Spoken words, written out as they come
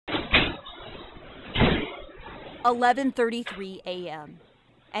11:33 a.m.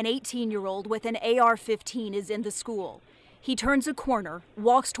 An 18-year-old with an AR-15 is in the school. He turns a corner,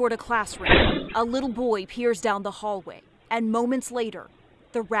 walks toward a classroom. A little boy peers down the hallway, and moments later,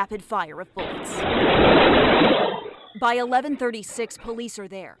 the rapid fire of bullets. By 11:36, police are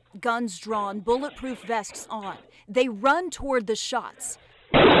there, guns drawn, bulletproof vests on. They run toward the shots.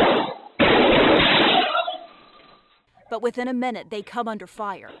 But within a minute, they come under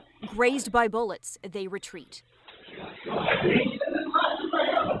fire. Grazed by bullets, they retreat.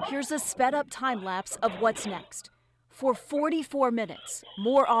 Here's a sped-up time-lapse of what's next. For 44 minutes,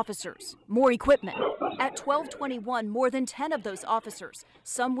 more officers, more equipment. At 12:21, more than 10 of those officers,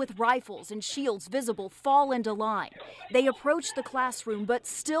 some with rifles and shields visible, fall into line. They approach the classroom but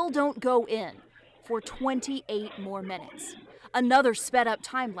still don't go in for 28 more minutes. Another sped-up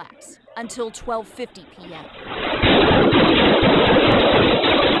time-lapse until 12:50 p.m.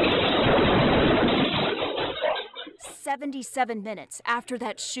 77 minutes after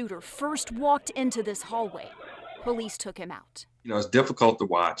that shooter first walked into this hallway, police took him out. It's difficult to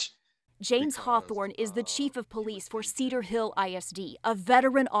watch. James Hawthorne is the chief of police for Cedar Hill ISD, a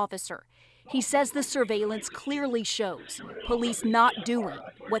veteran officer. He says the surveillance clearly shows police not doing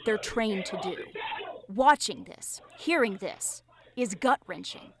what they're trained to do. Watching this, hearing this, is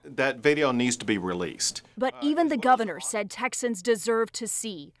gut-wrenching. That video needs to be released. But even the governor said Texans deserve to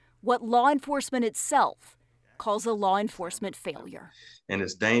see what law enforcement itself calls a law enforcement failure. And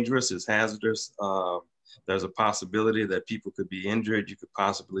it's dangerous, it's hazardous. There's a possibility that people could be injured, you could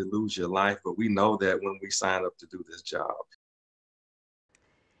possibly lose your life, but we know that when we sign up to do this job.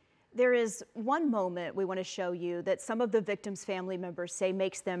 There is one moment we want to show you that some of the victims' family members say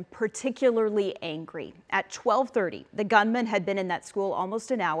makes them particularly angry. At 12:30, the gunman had been in that school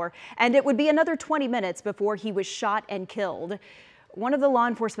almost an hour, and it would be another 20 minutes before he was shot and killed. One of the law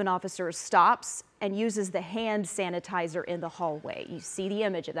enforcement officers stops and uses the hand sanitizer in the hallway. You see the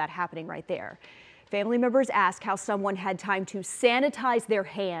image of that happening right there. Family members ask how someone had time to sanitize their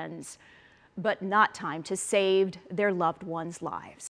hands, but not time to save their loved ones' lives.